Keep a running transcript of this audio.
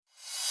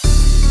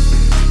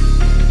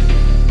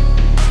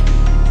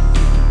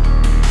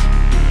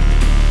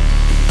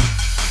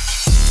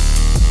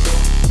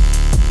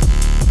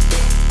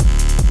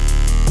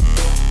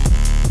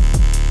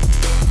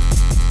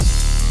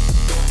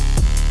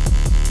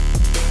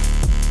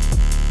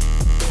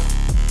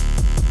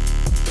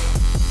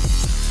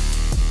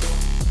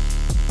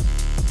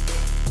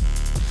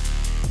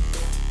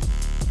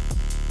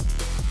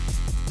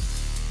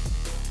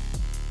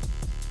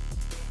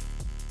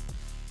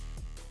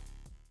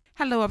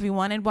Hello,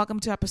 everyone, and welcome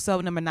to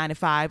episode number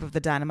 95 of the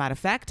Dynamite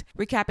Effect,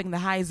 recapping the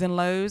highs and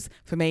lows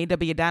from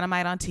AEW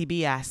Dynamite on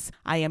TBS.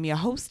 I am your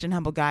host and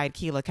humble guide,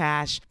 Keela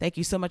Cash. Thank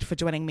you so much for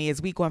joining me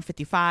as week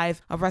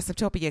 155 of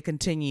Wrestletopia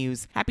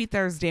continues. Happy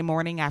Thursday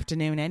morning,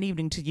 afternoon, and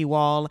evening to you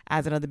all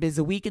as another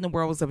busy week in the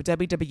worlds of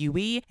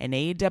WWE and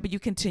AEW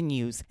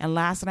continues. And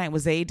last night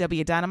was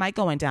AEW Dynamite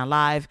going down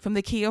live from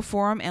the Kia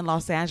Forum in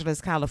Los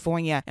Angeles,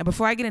 California. And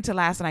before I get into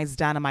last night's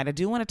Dynamite, I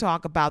do want to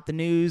talk about the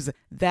news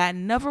that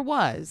never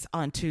was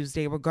on Tuesday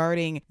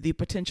regarding the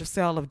potential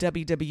sale of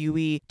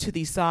WWE to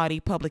the Saudi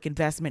Public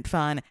Investment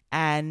Fund,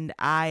 and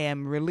I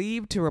am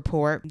relieved to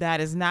report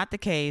that is not the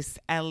case.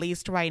 At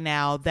least right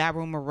now, that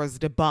rumor was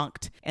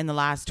debunked in the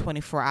last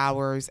 24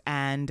 hours,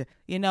 and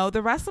you know,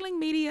 the wrestling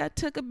media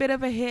took a bit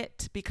of a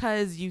hit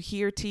because you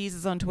hear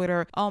teases on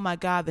Twitter, oh my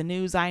God, the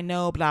news I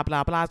know, blah,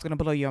 blah, blah, is going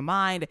to blow your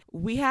mind.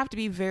 We have to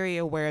be very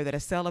aware that a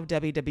sale of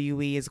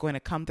WWE is going to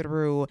come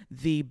through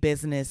the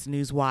business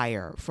news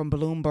wire from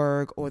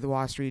Bloomberg or the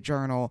Wall Street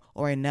Journal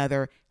or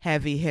another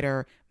heavy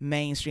hitter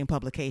mainstream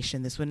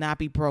publication. This would not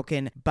be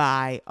broken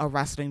by a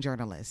wrestling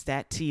journalist.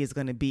 That tea is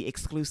going to be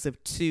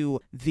exclusive to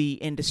the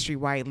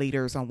industry-wide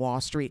leaders on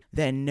Wall Street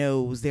that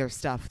knows their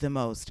stuff the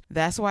most.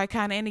 That's why I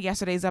kind of ended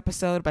yesterday's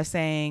episode by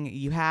saying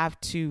you have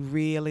to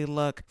really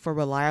look for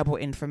reliable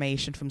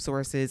information from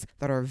sources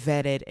that are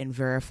vetted and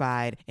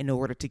verified in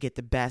order to get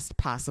the best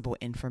possible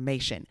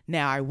information.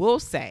 Now, I will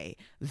say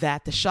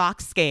that the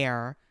shock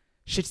scare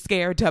should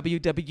scare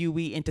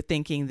WWE into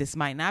thinking this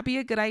might not be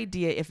a good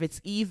idea if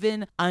it's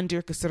even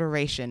under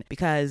consideration,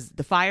 because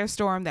the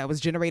firestorm that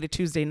was generated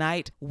Tuesday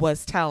night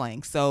was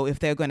telling. So if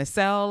they're going to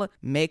sell,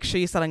 make sure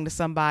you're selling to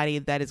somebody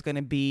that is going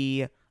to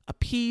be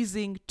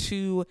appeasing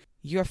to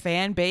your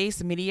fan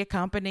base, media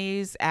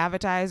companies,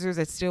 advertisers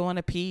that still want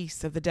a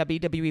piece of the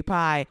WWE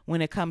pie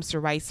when it comes to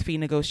rights fee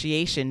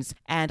negotiations.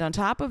 And on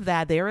top of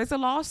that, there is a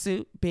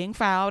lawsuit being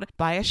filed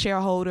by a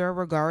shareholder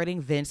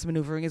regarding Vince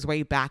maneuvering his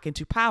way back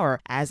into power.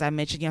 As I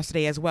mentioned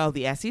yesterday as well,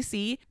 the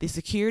SEC, the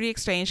Security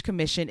Exchange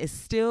Commission, is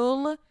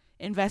still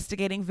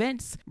investigating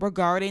Vince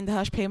regarding the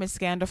hush payment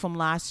scandal from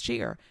last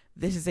year.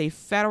 This is a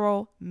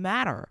federal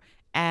matter,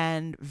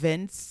 and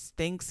Vince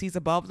thinks he's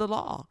above the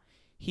law.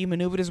 He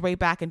maneuvered his way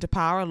back into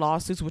power.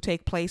 Lawsuits will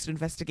take place to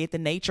investigate the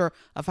nature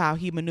of how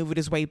he maneuvered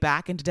his way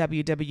back into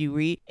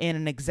WWE in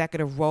an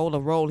executive role, a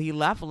role he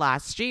left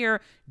last year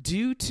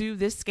due to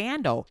this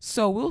scandal.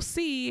 So we'll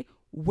see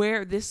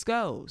where this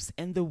goes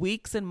in the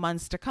weeks and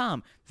months to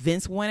come.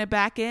 Vince wanted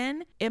back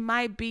in. It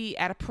might be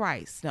at a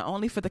price, not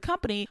only for the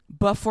company,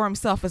 but for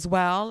himself as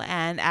well.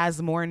 And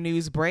as more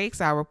news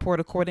breaks, I'll report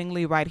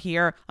accordingly right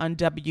here on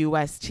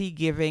WST,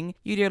 giving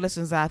you dear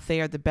listeners out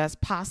there the best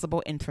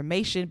possible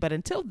information. But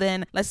until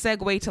then, let's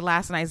segue to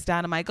last night's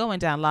Dynamite going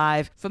down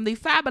live from the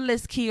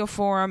fabulous Kia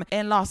Forum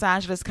in Los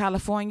Angeles,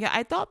 California.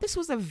 I thought this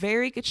was a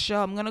very good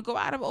show. I'm going to go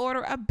out of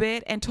order a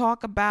bit and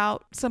talk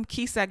about some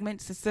key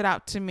segments that stood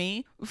out to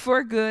me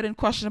for good and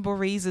questionable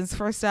reasons.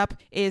 First up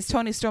is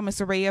Toni Storm and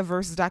Saraya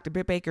versus Dr.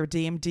 Britt Baker,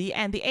 DMD,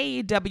 and the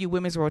AEW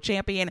Women's World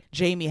Champion,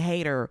 Jamie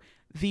Hayter.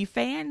 The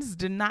fans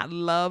did not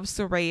love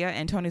Saraya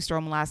and Toni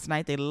Storm last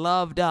night. They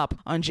loved up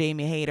on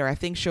Jamie Hayter. I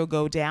think she'll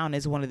go down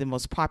as one of the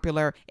most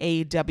popular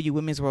AEW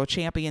Women's World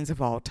Champions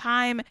of all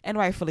time, and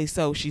rightfully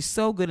so. She's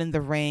so good in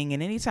the ring,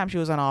 and anytime she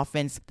was on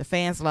offense, the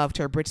fans loved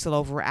her. Britt still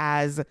over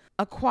as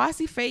a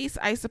quasi-face,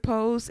 I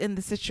suppose, in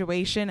the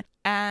situation,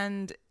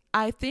 and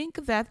I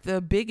think that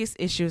the biggest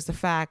issue is the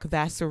fact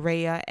that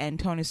Saraya and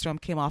Toni Storm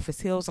came off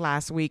his heels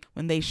last week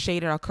when they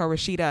shaded Hikaru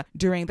Shida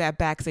during that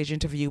backstage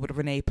interview with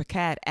Renee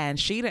Paquette. And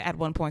Shida at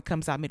one point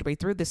comes out midway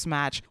through this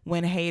match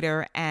when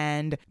Hayter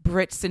and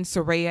Britt send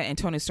Saraya and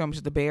Toni Storm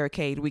to the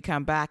barricade. We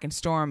come back and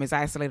Storm is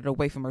isolated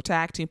away from her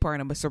tag team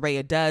partner, but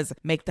Saraya does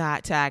make the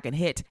hot tag and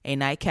hit a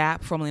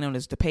nightcap, formerly known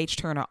as the Page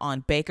Turner,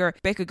 on Baker.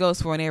 Baker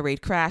goes for an air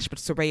raid crash, but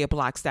Saraya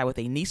blocks that with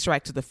a knee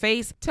strike to the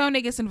face.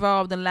 Toni gets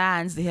involved and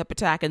lands the hip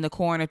attack in the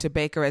corner to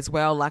Baker as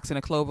well, locks in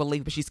a clover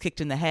leaf, but she's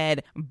kicked in the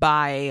head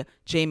by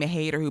Jamie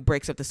Hayter, who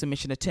breaks up the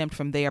submission attempt.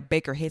 From there,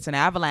 Baker hits an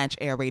avalanche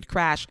air raid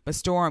crash, but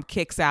Storm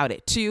kicks out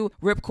at 2.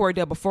 Ripcord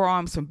double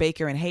forearms from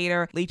Baker and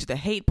Hayter lead to the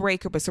hate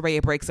breaker, but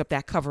Saraya breaks up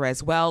that cover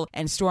as well,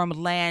 and Storm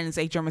lands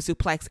a German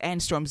suplex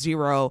and Storm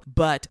Zero,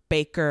 but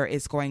Baker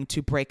is going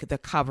to break the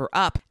cover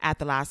up at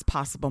the last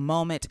possible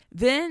moment.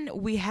 Then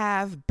we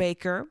have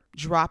Baker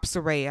drop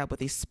Saraya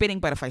with a spinning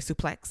butterfly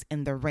suplex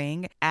in the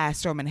ring as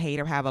Storm and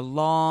Hayter have a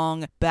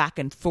long back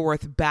and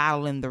forth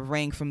battle in the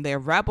ring. From there,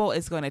 Rebel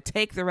is going to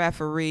take the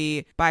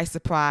referee by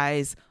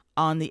surprise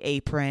on the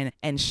apron,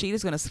 and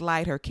Sheeta's going to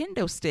slide her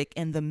kendo stick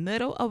in the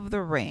middle of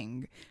the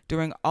ring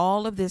during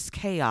all of this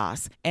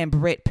chaos, and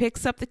Britt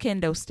picks up the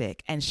kendo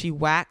stick and she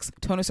whacks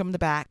Toni Storm in the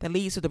back. That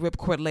leads to the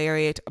ripcord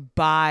lariat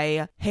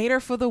by Hayter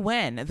for the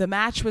win. The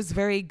match was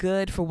very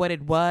good for what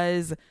it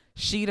was.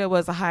 Sheeta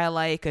was a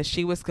highlight because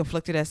she was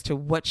conflicted as to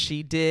what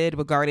she did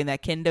regarding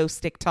that kendo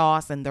stick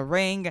toss in the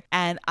ring,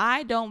 and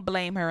I don't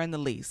blame her in the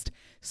least.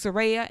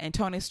 Saraya and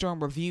Toni Storm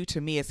were viewed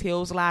to me as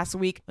heels last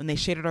week when they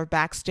shaded her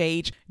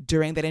backstage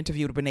during that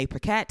interview with Renee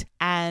Paquette.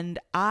 And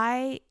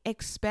I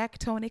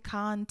expect Tony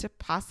Khan to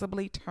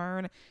possibly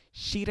turn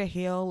Sheeta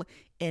heel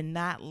and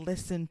not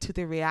listen to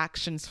the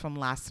reactions from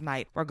last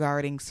night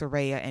regarding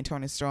Saraya and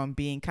Toni Storm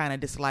being kind of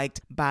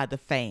disliked by the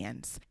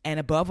fans. And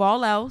above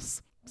all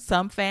else,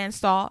 some fans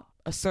thought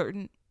a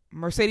certain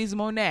Mercedes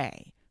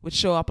Moné would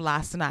show up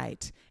last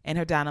night in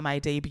her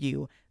Dynamite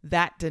debut.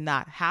 That did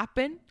not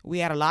happen. We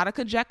had a lot of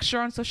conjecture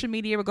on social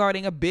media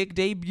regarding a big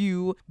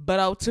debut, but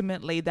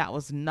ultimately that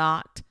was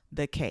not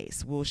the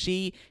case. Will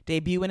she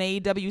debut in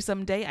AEW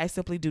someday? I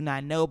simply do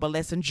not know, but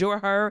let's enjoy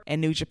her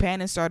in New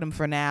Japan and Stardom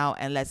for now,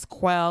 and let's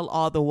quell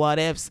all the what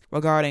ifs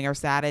regarding her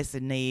status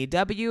in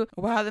AEW,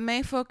 while the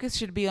main focus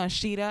should be on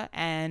Sheeta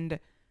and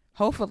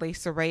hopefully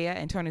Saraya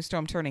and Toni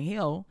Storm turning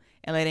heel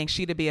and letting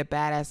Sheeta be a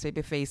badass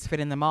babyface,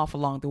 fitting them off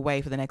along the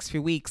way for the next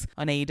few weeks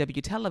on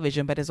AEW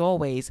television. But as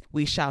always,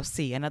 we shall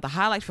see. Another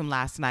highlight from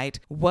last night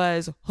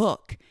was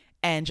Hook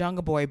and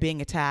Jungle Boy being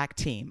a tag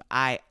team.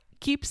 I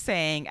keep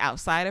saying,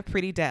 outside of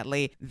Pretty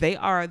Deadly, they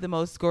are the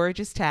most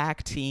gorgeous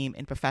tag team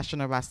in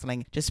professional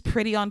wrestling. Just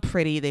pretty on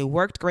pretty. They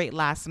worked great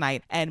last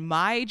night. And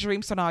my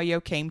dream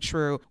scenario came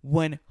true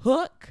when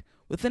Hook,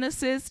 with an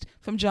assist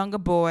from Jungle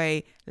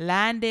Boy,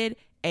 landed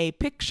a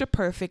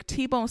picture-perfect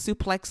T-bone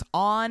suplex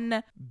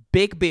on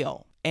Big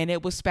Bill. And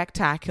it was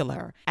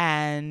spectacular.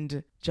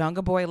 And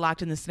Jungle Boy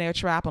locked in the snare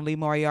trap, and Lee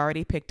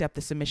Moriarty picked up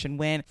the submission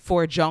win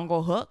for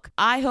Jungle Hook.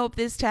 I hope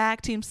this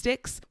tag team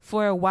sticks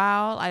for a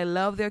while. I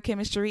love their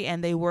chemistry,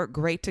 and they work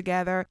great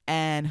together.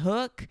 And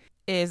Hook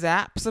is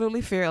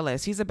absolutely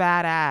fearless. He's a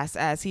badass,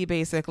 as he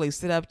basically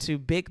stood up to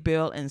Big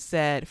Bill and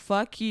said,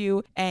 "Fuck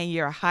you and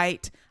your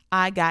height.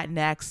 I got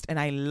next." And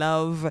I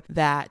love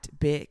that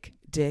big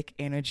dick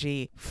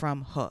energy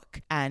from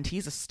Hook. And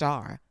he's a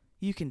star.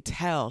 You can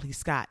tell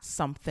he's got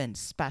something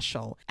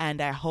special.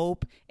 And I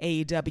hope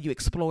AEW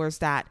explores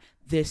that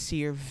this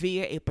year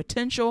via a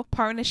potential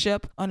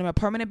partnership on a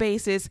permanent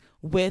basis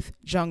with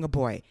Jungle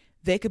Boy.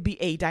 They could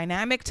be a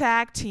dynamic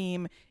tag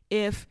team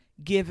if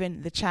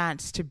given the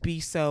chance to be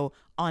so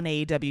on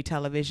AEW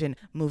television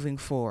moving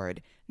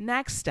forward.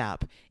 Next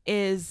up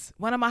is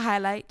one of my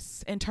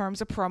highlights in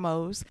terms of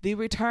promos, the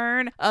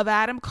return of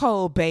Adam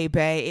Cole, baby.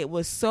 It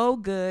was so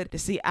good to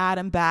see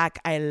Adam back.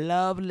 I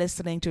love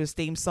listening to his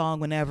theme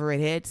song whenever it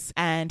hits,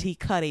 and he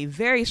cut a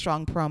very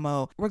strong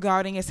promo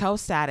regarding his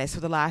health status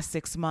for the last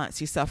 6 months.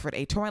 He suffered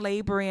a torn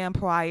labrum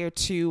prior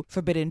to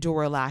Forbidden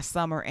Door last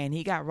summer, and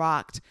he got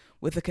rocked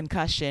with a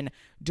concussion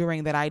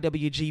during that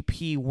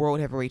IWGP World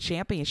Heavyweight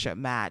Championship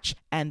match,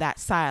 and that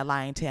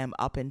sidelined him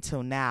up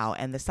until now.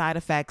 And the side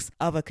effects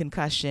of a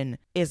concussion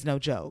is no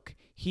joke.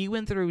 He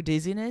went through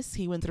dizziness,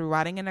 he went through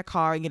riding in a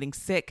car and getting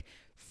sick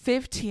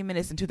 15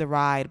 minutes into the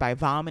ride by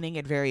vomiting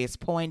at various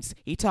points.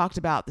 He talked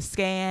about the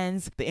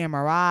scans, the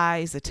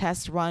MRIs, the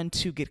test run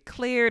to get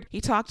cleared. He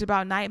talked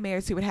about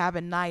nightmares he would have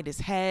at night, his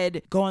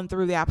head going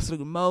through the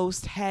absolute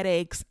most,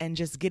 headaches, and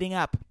just getting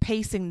up,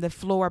 pacing the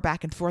floor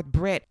back and forth.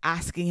 Britt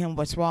asking him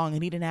what's wrong,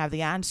 and he didn't have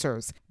the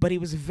answers. But he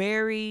was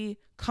very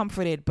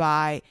comforted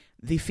by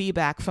the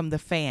feedback from the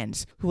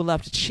fans who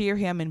love to cheer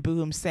him and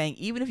boo him, saying,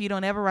 even if you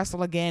don't ever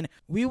wrestle again,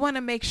 we want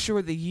to make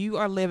sure that you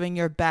are living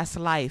your best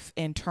life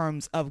in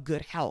terms of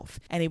good health.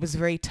 And he was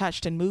very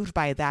touched and moved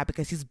by that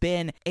because he's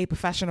been a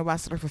professional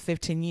wrestler for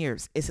 15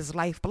 years. It's his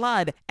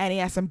lifeblood. And he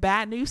has some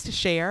bad news to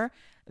share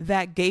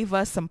that gave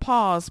us some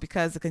pause,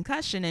 because the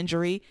concussion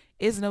injury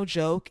is no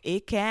joke.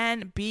 It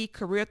can be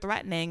career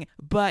threatening,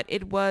 but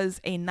it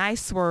was a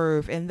nice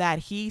swerve in that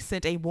he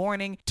sent a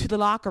warning to the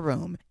locker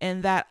room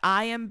and that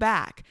I am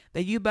back,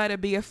 that you better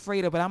be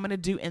afraid of what I'm going to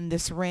do in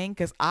this ring,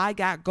 because I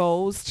got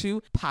goals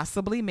to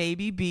possibly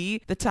maybe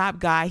be the top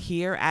guy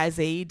here as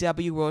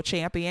AEW World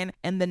Champion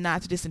in the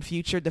not too distant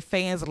future. The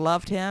fans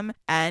loved him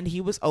and he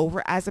was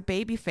over as a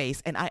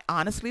babyface. And I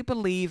honestly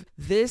believe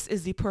this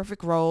is the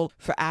perfect role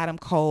for Adam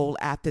Cole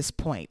at this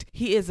point.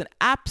 He is an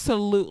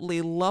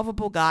absolutely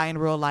lovable guy in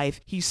real life.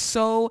 He's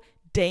so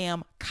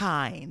damn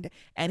kind,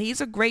 and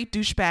he's a great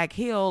douchebag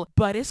heel,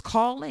 but his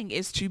calling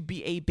is to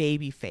be a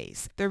baby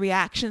face. The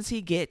reactions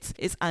he gets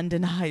is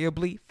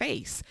undeniably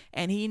face,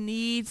 and he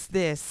needs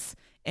this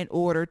in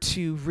order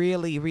to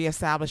really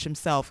reestablish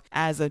himself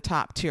as a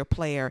top tier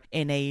player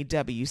in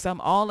AEW. So I'm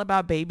all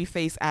about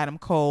babyface Adam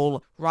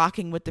Cole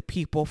rocking with the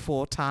people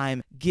full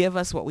time. Give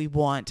us what we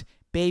want.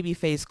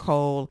 Babyface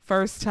Cole,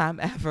 first time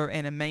ever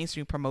in a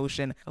mainstream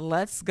promotion.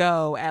 Let's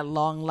go at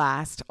long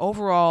last.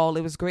 Overall,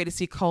 it was great to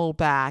see Cole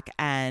back,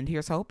 and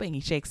here's hoping he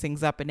shakes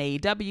things up in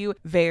AEW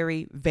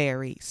very,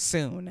 very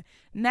soon.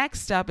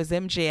 Next up is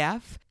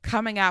MJF,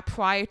 coming out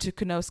prior to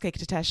Konosuke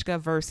Takeshita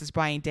versus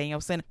Bryan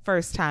Danielson,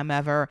 first time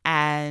ever,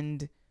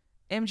 and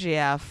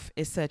MJF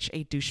is such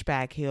a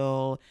douchebag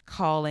heel,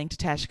 calling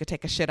Tateshka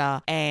take a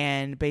shitter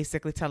and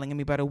basically telling him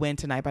you better win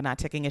tonight by not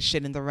taking a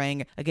shit in the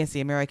ring against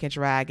the American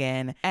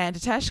Dragon. And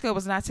Tateshka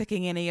was not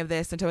taking any of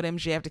this and told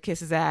MJF to kiss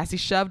his ass. He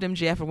shoved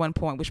MJF at one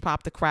point, which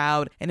popped the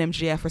crowd, and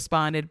MJF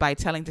responded by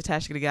telling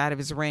Tateshka to get out of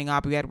his ring.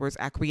 Aubrey Edwards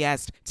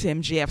acquiesced to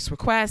MJF's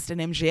request,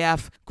 and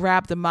MJF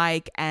grabbed the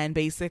mic and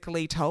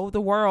basically told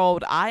the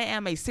world, I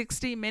am a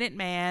 60-minute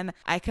man.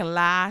 I can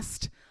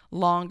last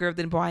longer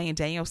than Bryan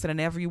Danielson in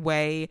every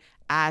way.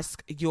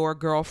 Ask your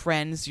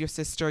girlfriends, your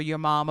sister, your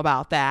mom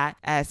about that.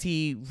 As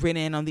he ran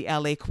in on the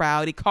LA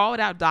crowd, he called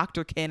out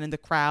Dr. Ken in the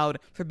crowd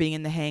for being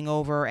in The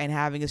Hangover and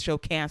having his show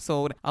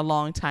canceled a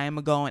long time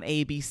ago on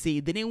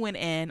ABC. Then he went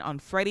in on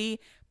Freddie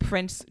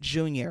Prinze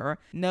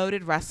Jr.,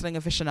 noted wrestling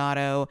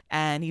aficionado,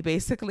 and he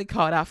basically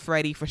called out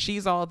Freddie for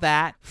She's All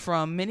That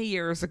from many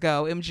years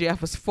ago. MJF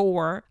was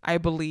 4, I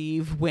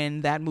believe,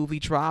 when that movie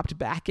dropped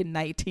back in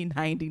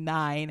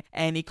 1999,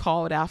 and he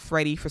called out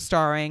Freddie for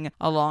starring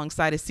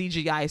alongside a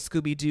CGI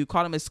Scooby-Doo,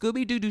 called him a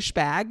Scooby-Doo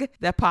douchebag.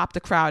 That popped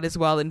the crowd as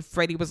well, and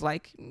Freddie was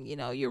like,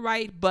 you're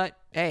right, but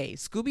hey,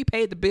 Scooby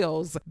paid the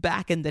bills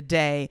back in the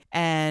day.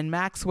 And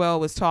Maxwell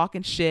was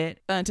talking shit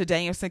until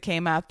Danielson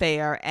came out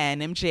there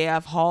and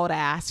MJF hauled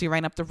ass. He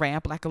ran up the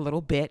ramp like a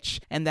little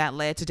bitch, and that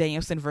led to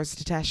Danielson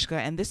versus Tateshka.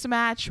 And this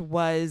match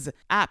was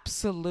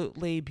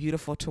absolutely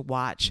beautiful to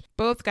watch.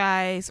 Both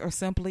guys are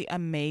simply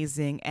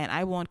amazing, and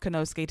I want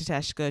Konosuke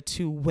Tateshka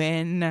to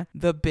win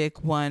the big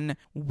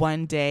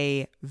one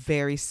day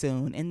very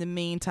soon. In the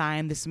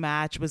meantime, this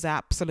match was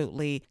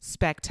absolutely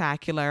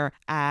spectacular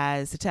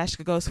as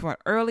Tateshka goes for an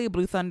early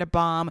Blue Thunder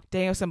Bomb.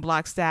 Danielson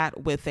blocks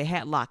that with a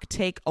headlock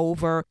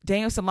takeover.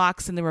 Danielson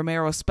locks in the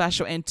Romero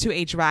special into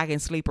a Dragon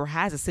Sleeper,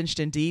 has it cinched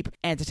in deep,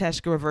 and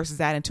Tateshka reverses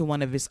that into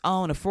one of his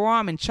own. A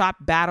forearm and chop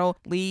battle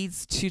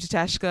leads to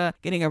Tateshka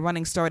getting a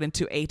running start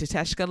into a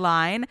Tateshka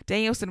line.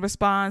 Danielson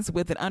responds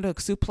with an underhook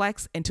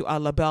suplex into a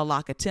label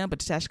lock attempt, but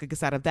Tateshka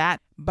gets out of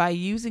that by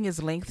using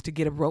his length to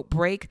get a rope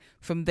break.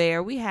 From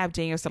there, we have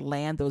Danielson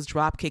land those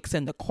drop kicks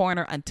in the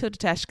corner until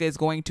Tateshka is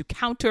going to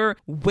counter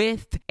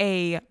with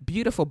a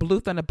beautiful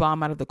Blue Thunder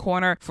Bomb out of the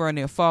corner for a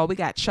near fall. We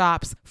got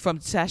chops from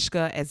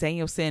Tateshka as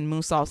Danielson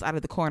moonsaults out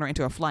of the corner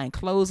into a flying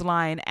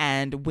clothesline.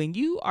 And when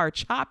you are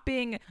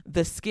chopping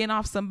the skin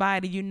off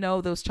somebody, you know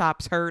those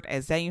chops hurt,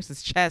 as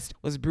Danielson's chest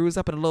was bruised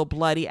up and a little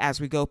bloody.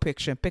 As we go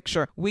picture in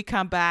picture, we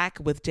come back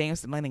with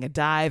Danielson landing a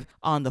dive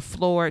on the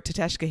floor.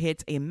 Tateshka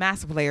hits a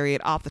massive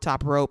lariat off the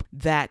top rope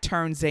that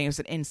turns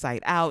Danielson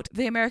inside out.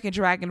 The American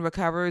Dragon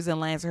recovers and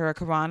lands a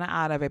Hurricanrana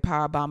out of a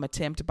powerbomb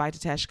attempt by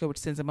Tateshka, which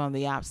sends him on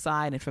the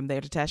outside. And from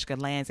there,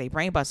 Tateshka lands a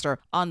brainbuster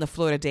on the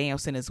floor to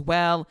Danielson as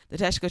well.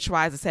 Tateshka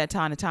tries to set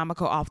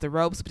Tomoko off the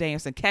ropes, but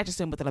Danielson catches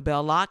him with a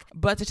label lock.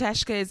 But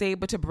Tateshka is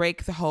able to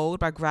break the hold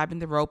by grabbing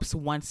the ropes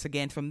once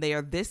again. From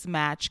there, this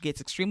match gets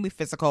extremely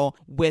physical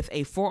with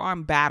a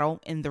forearm battle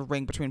in the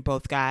ring between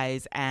both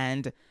guys.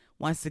 And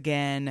once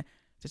again,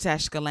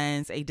 Tateshka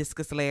lands a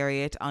discus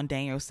lariat on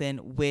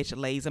Danielson, which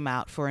lays him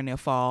out for a near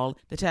fall.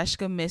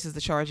 Tateshka misses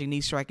the charging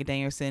knee strike, and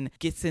Danielson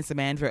gets in some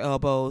Andrew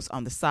elbows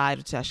on the side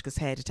of Tateshka's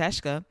head.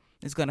 Tateshka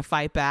is going to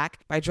fight back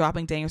by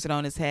dropping Danielson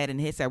on his head and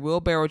hits a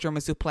wheelbarrow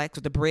German suplex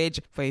with the bridge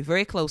for a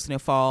very close near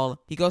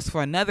fall. He goes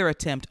for another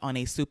attempt on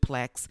a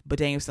suplex, but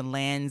Danielson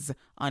lands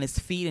on his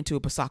feet into a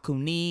Basaku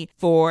knee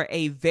for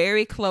a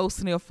very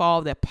close near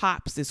fall that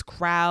pops this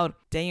crowd.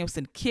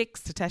 Danielson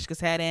kicks Tateshka's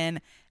head in,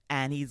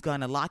 and he's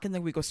going to lock in the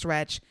Regal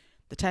stretch.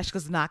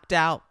 Tateshka's knocked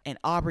out, and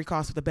Aubrey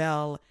calls for the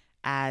bell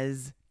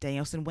as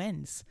Danielson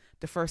wins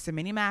the first of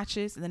many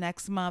matches in the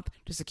next month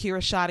to secure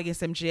a shot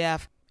against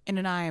MJF in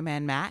an Iron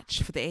Man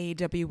match for the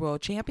AEW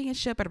World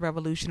Championship at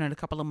Revolution in a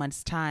couple of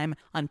months' time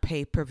on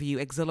pay-per-view.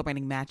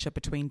 Exhilarating matchup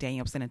between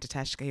Danielson and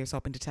Tateshka. Here's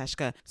hoping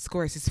Tateshka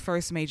scores his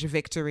first major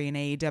victory in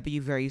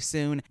AEW very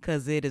soon,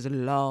 because it is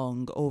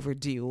long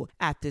overdue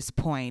at this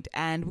point.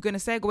 And we're going to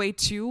segue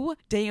to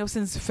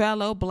Danielson's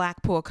fellow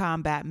Blackpool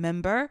Combat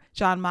member,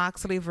 Jon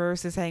Moxley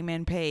versus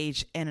Hangman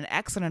Page, in an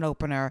excellent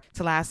opener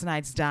to last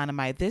night's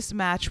Dynamite. This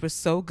match was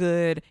so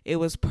good. It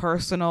was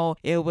personal.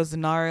 It was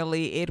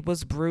gnarly. It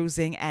was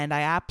bruising, and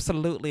I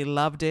absolutely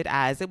loved it,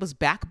 as it was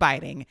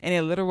backbiting in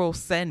a literal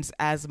sense,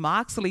 as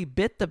Moxley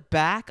bit the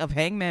back of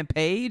Hangman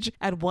Page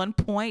at one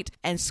point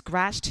and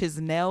scratched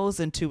his nails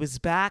into his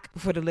back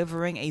before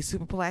delivering a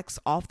superplex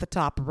off the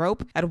top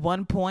rope. At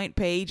one point,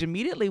 Page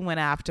immediately went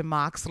after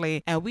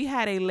Moxley, and we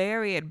had a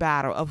lariat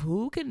battle of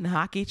who can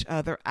knock each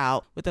other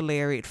out with the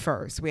lariat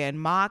first. We had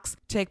Mox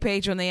take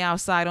Page on the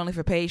outside, only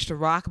for Page to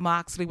rock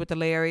Moxley with the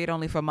lariat,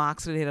 only for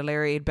Moxley to hit a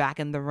lariat back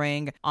in the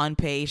ring on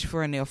Page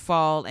for a near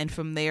fall. And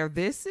from there,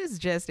 this is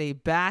just just a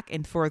back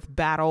and forth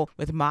battle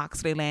with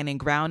Moxley landing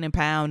ground and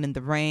pound in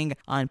the ring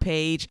on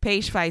Paige.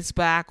 Paige fights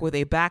back with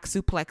a back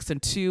suplex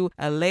into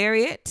a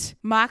lariat.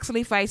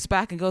 Moxley fights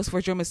back and goes for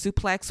a German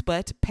suplex,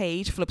 but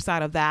Paige flips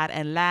out of that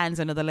and lands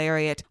another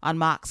lariat on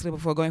Moxley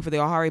before going for the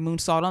Ohari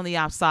moonsault on the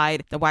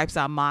outside that wipes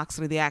out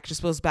Moxley. The action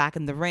spills back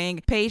in the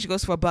ring. Paige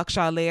goes for a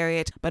buckshot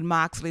lariat, but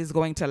Moxley is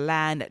going to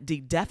land the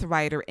Death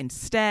Rider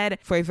instead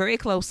for a very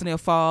close near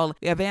fall.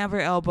 We have anvil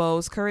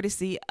elbows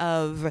courtesy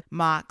of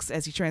Mox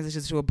as he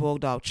transitions to a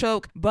bulldog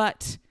choke,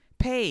 but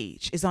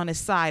Paige is on his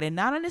side and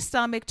not on his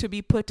stomach to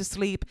be put to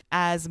sleep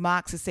as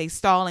Mox is a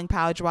stalling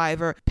power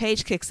driver.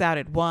 Paige kicks out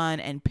at one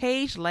and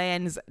Paige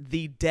lands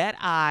the dead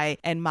eye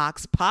and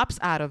Mox pops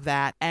out of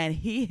that and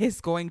he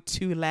is going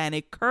to land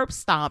a curb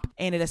stomp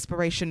in a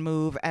desperation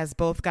move as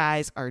both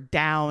guys are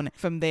down.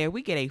 From there,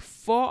 we get a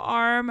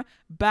forearm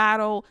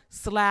battle,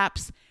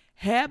 slaps,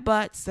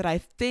 headbutts that I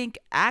think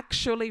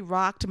actually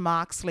rocked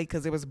Moxley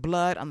because there was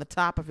blood on the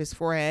top of his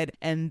forehead,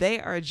 and they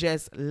are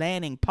just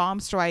landing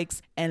palm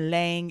strikes and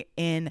laying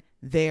in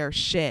their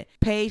shit.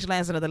 Paige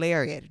lands another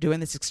lariat during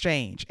this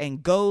exchange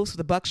and goes for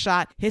the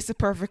buckshot, hits it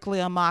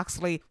perfectly on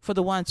Moxley for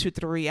the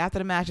 1-2-3. After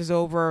the match is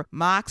over,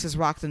 Mox is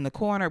rocked in the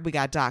corner. We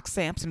got Doc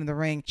Sampson in the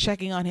ring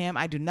checking on him.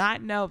 I do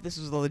not know if this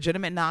was a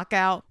legitimate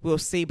knockout. We'll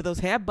see, but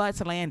those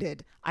headbutts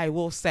landed, I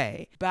will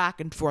say,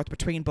 back and forth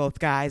between both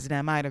guys, and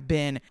that might have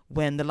been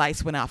when the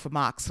lights went out for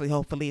Moxley.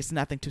 Hopefully it's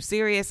nothing too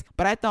serious,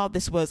 but I thought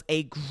this was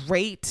a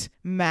great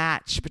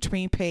match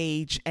between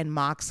Paige and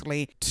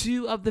Moxley,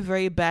 two of the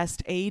very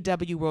best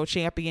AEW World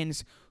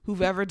Champions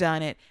who've ever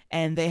done it,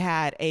 and they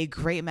had a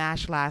great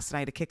match last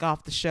night to kick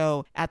off the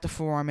show at the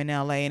Forum in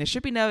LA. And it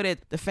should be noted,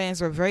 the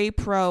fans were very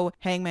pro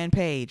Hangman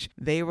Page.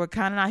 They were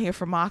kind of not here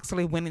for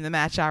Moxley winning the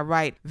match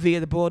outright via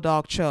the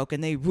Bulldog choke,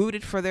 and they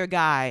rooted for their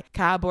guy,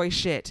 Cowboy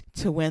Shit,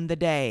 to win the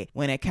day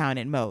when it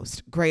counted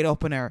most. Great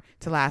opener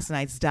to last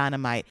night's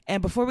Dynamite.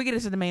 And before we get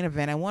into the main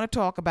event, I want to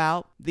talk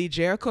about the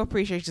Jericho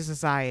Appreciation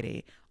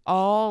Society.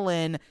 All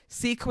in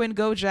sequin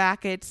go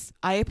jackets.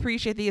 I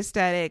appreciate the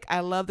aesthetic.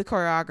 I love the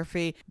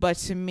choreography, but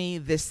to me,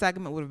 this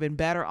segment would have been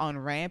better on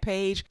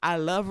Rampage. I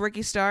love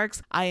Ricky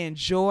Starks. I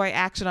enjoy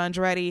Action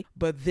Andretti,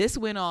 but this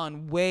went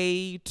on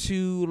way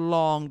too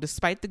long,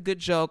 despite the good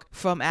joke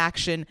from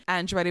Action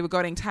Andretti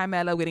regarding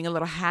Carmelo getting a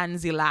little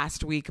handsy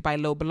last week by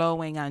low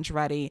blowing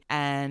Andretti,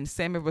 and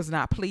Sammy was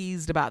not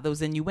pleased about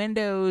those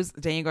innuendos.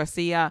 Daniel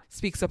Garcia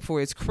speaks up for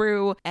his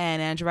crew,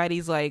 and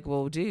Andretti's like,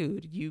 well,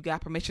 dude, you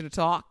got permission to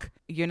talk?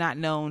 You're not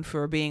known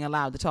for being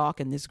allowed to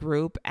talk in this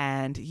group,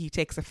 and he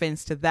takes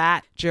offense to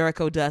that.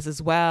 Jericho does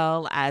as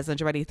well, as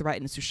Andretti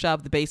threatens to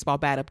shove the baseball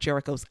bat up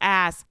Jericho's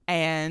ass,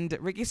 and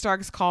Ricky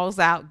Starks calls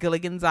out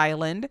Gilligan's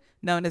Island,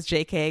 known as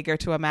Jake Hager,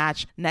 to a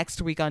match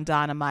next week on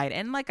Dynamite.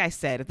 And like I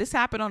said, if this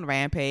happened on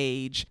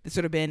Rampage, this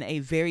would have been a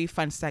very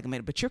fun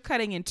segment, but you're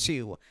cutting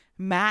into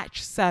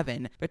match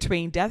 7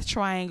 between Death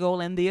Triangle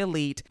and the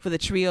Elite for the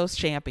Trios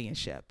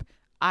Championship.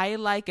 I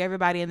like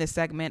everybody in this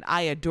segment.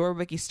 I adore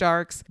Ricky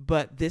Starks,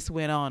 but this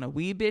went on a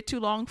wee bit too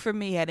long for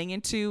me heading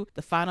into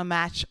the final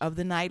match of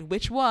the night,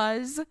 which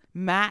was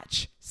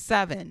match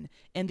 7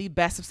 in the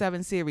best of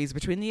 7 series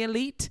between the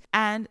Elite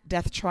and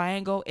Death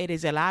Triangle. It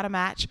is a ladder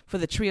match for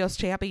the Trios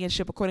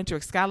Championship. According to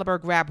Excalibur,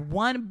 grab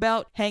one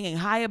belt hanging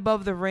high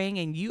above the ring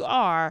and you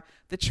are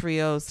the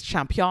Trios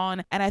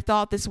Champion. And I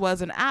thought this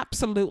was an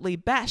absolutely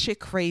batshit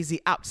crazy,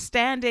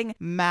 outstanding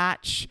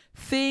match.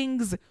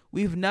 Things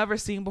we've never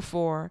seen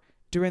before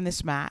during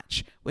this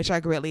match, which I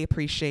greatly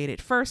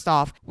appreciated. First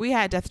off, we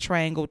had Death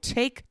Triangle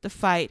take the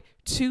fight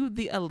to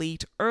the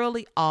Elite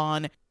early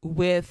on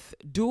with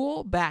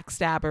dual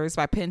backstabbers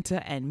by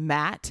Penta and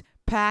Matt.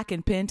 Pac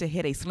and Penta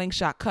hit a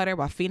slingshot cutter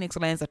while Phoenix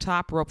lands a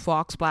top rope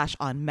frog splash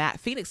on Matt.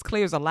 Phoenix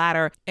clears a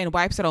ladder and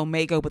wipes at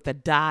Omega with a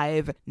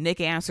dive.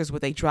 Nick answers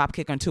with a drop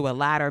kick onto a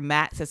ladder.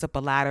 Matt sets up a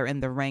ladder in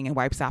the ring and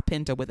wipes out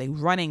Penta with a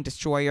running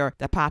destroyer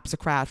that pops the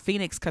crowd.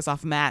 Phoenix cuts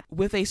off Matt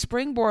with a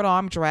springboard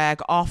arm drag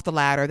off the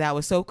ladder. That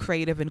was so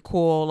creative and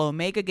cool.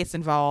 Omega gets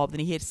involved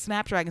and he hits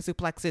Snapdragon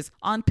suplexes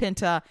on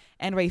Penta,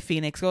 and Rey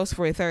Fenix goes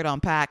for a third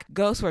on Pac,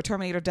 goes for a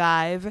Terminator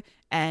dive,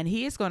 and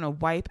he is going to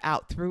wipe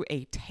out through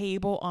a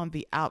table on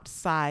the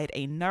outside.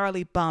 A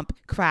gnarly bump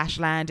crash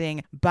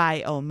landing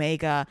by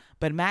Omega.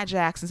 But Matt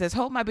Jackson says,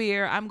 hold my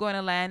beer. I'm going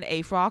to land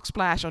a frog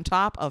splash on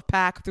top of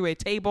Pac through a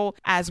table.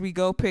 As we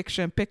go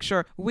picture in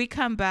picture, we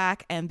come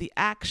back and the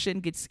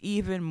action gets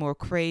even more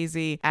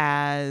crazy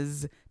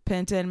as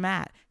Penta and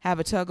Matt have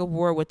a tug of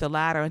war with the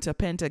ladder until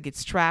Penta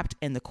gets trapped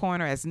in the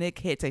corner as Nick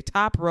hits a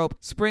top rope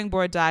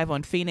springboard dive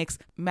on Phoenix.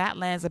 Matt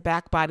lands a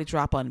back body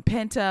drop on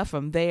Penta.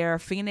 From there,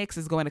 Phoenix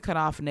is going to cut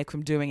off Nick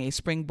from doing a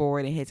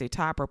springboard and hits a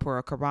top rope or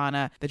a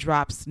Karana that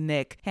drops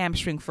Nick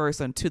hamstring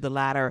first onto the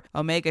ladder.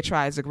 Omega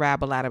tries to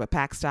grab a ladder, but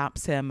Pac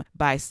stops him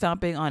by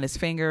stomping on his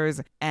fingers,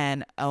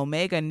 and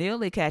Omega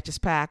nearly catches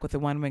Pac with a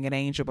one-winged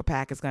angel, but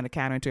Pac is going to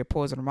counter into a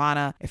poison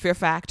Rana. A Fear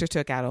Factor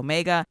took out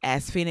Omega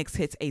as Phoenix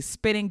hits a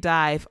spinning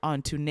dive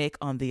onto Nick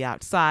on the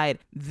outside.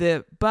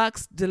 The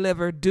Bucks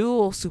deliver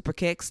dual super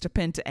kicks to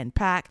Penta and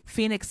Pac.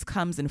 Phoenix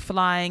comes in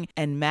flying,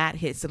 and Matt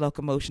hits the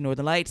locomotion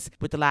Northern Lights,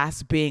 with the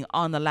last being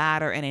on the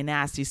ladder in a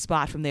nasty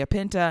spot from there.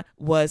 Penta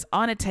was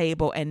on a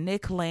table, and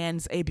Nick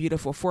lands a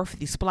beautiful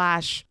 450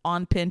 splash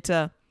on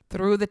Penta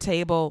through the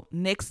table.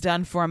 Nick's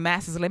done for him.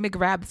 Matt says, let me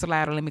grab this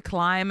ladder. Let me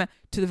climb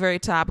to the very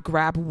top,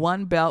 grab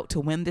one belt to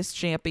win this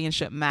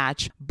championship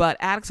match. But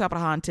Alex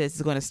Abrahantes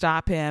is going to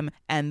stop him,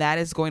 and that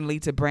is going to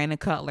lead to Brandon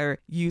Cutler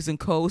using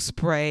cold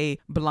spray,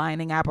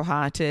 blinding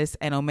Abrahantes,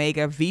 and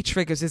Omega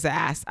V-triggers his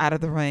ass out of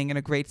the ring in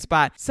a great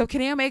spot. So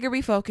Kenny Omega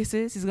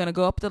refocuses. He's going to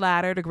go up the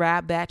ladder to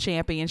grab that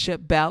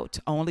championship belt,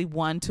 only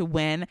one to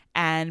win.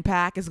 And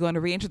Pac is going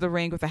to re-enter the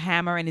ring with a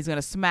hammer, and he's going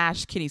to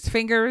smash Kenny's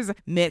fingers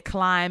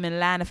mid-climb and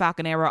land a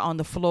Falcon Arrow on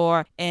the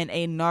floor in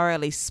a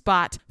gnarly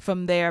spot.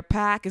 From there,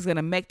 Pac is going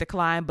to make the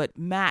climb, but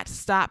Matt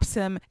stops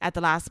him at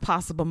the last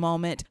possible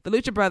moment. The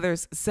Lucha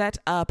Brothers set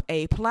up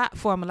a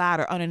platform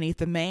ladder underneath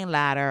the main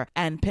ladder,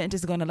 and Penta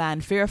is going to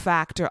land Fear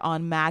Factor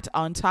on Matt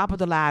on top of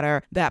the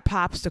ladder. That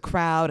pops the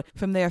crowd.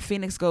 From there,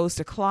 Phoenix goes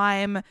to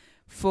climb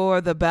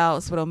for the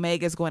belts, but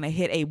Omega is going to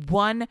hit a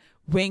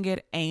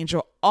one-winged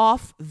angel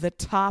off the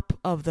top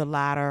of the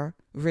ladder.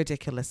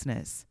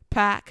 Ridiculousness.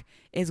 Pac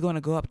is going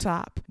to go up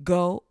top,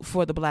 go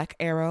for the Black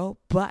Arrow,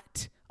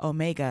 but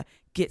Omega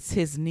gets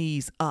his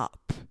knees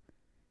up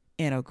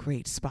in a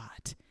great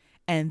spot.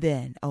 And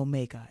then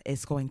Omega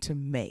is going to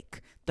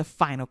make the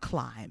final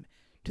climb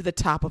to the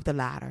top of the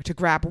ladder to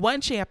grab one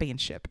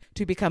championship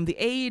to become the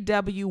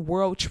AEW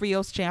World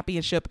Trios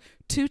Championship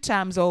 2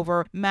 times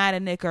over. Matt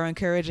and Nick are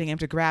encouraging him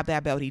to grab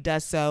that belt. He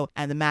does so,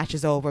 and the match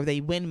is over.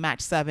 They win match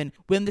 7,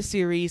 win the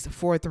series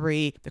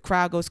 4-3. The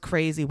crowd goes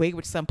crazy.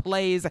 Wayward Son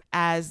plays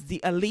as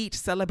the Elite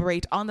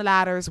celebrate on the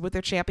ladders with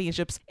their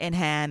championships in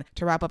hand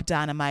to wrap up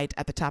Dynamite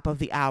at the top of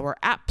the hour.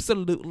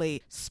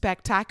 Absolutely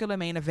spectacular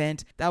main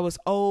event that was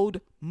owed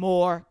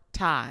more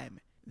time.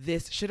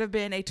 This should have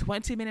been a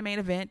 20-minute main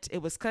event.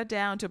 It was cut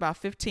down to about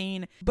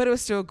 15, but it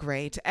was still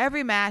great.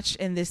 Every match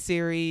in this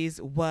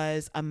series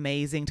was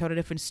amazing. Totally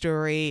different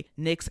story.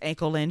 Nick's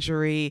ankle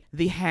injury,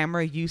 the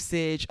hammer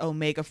usage,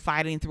 Omega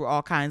fighting through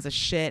all kinds of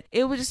shit.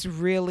 It was just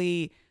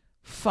really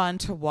fun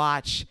to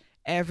watch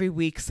every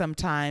week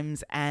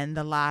sometimes, and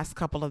the last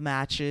couple of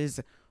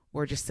matches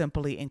were just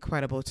simply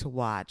incredible to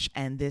watch.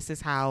 And this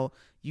is how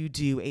you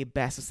do a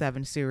best of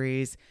 7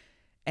 series.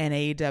 And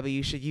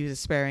AEW should use it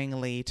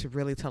sparingly to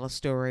really tell a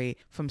story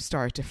from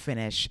start to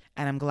finish.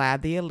 And I'm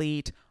glad the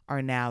Elite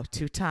are now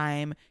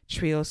 2-time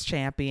Trios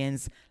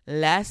champions.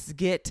 Let's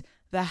get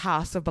the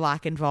House of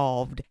Black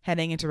involved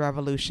heading into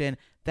Revolution.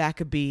 That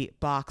could be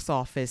box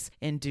office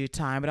in due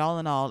time. But all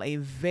in all, a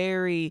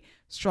very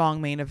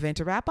strong main event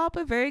to wrap up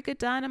a very good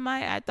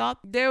Dynamite. I thought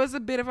there was a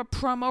bit of a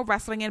promo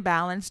wrestling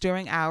imbalance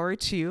during hour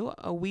 2.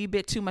 A wee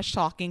bit too much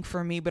talking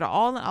for me. But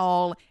all in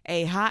all,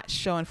 a hot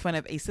show in front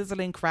of a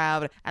sizzling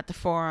crowd at the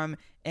Forum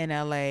in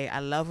LA. I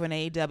love when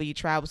AEW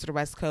travels to the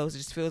West Coast. It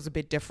just feels a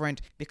bit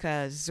different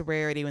because it's a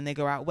rarity when they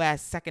go out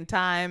West. Second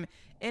time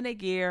in a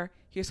year.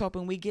 Here's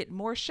hoping we get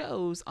more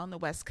shows on the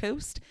West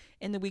Coast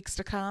in the weeks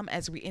to come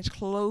as we inch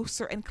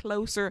closer and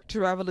closer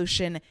to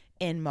Revolution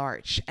in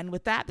March. And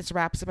with that, this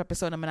wraps up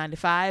episode number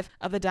 95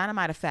 of The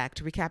Dynamite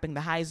Effect, recapping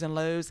the highs and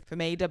lows from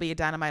AEW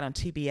Dynamite on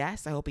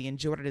TBS. I hope you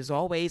enjoyed it as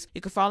always. You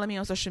can follow me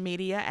on social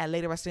media at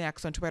Later Wrestling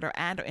X on Twitter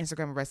and or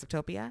Instagram at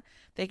Wrestleptopia.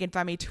 They can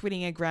find me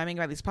tweeting and gramming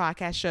about these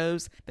podcast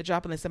shows that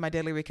drop in the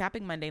semi-daily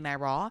recapping Monday Night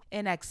Raw,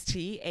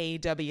 NXT,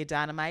 AEW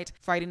Dynamite,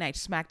 Friday Night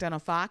SmackDown on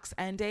Fox,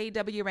 and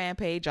AEW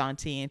Rampage on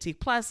TNT.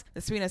 Plus,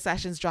 the Serena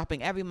Sessions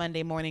dropping every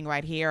Monday morning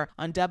right here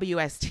on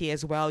WST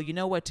as well. You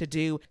know what to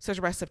do. Search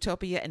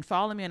Wrestleptopia and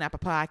follow me on Apple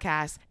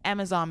Podcasts,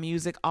 Amazon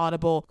Music,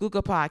 Audible,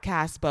 Google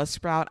Podcasts,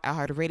 Buzzsprout,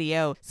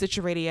 iHeartRadio,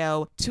 Stitcher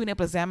Radio, TuneIn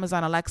Plus,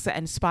 Amazon, Alexa,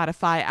 and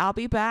Spotify. I'll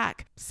be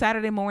back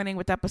Saturday morning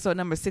with episode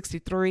number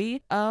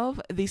 63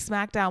 of the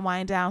SmackDown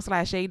Wind Down /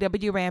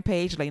 AEW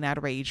Rampage Late Night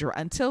Rager.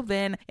 Until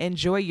then,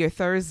 enjoy your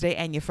Thursday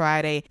and your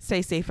Friday.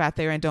 Stay safe out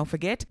there and don't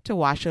forget to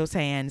wash those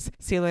hands.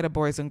 See you later,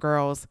 boys and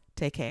girls.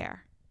 Take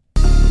care.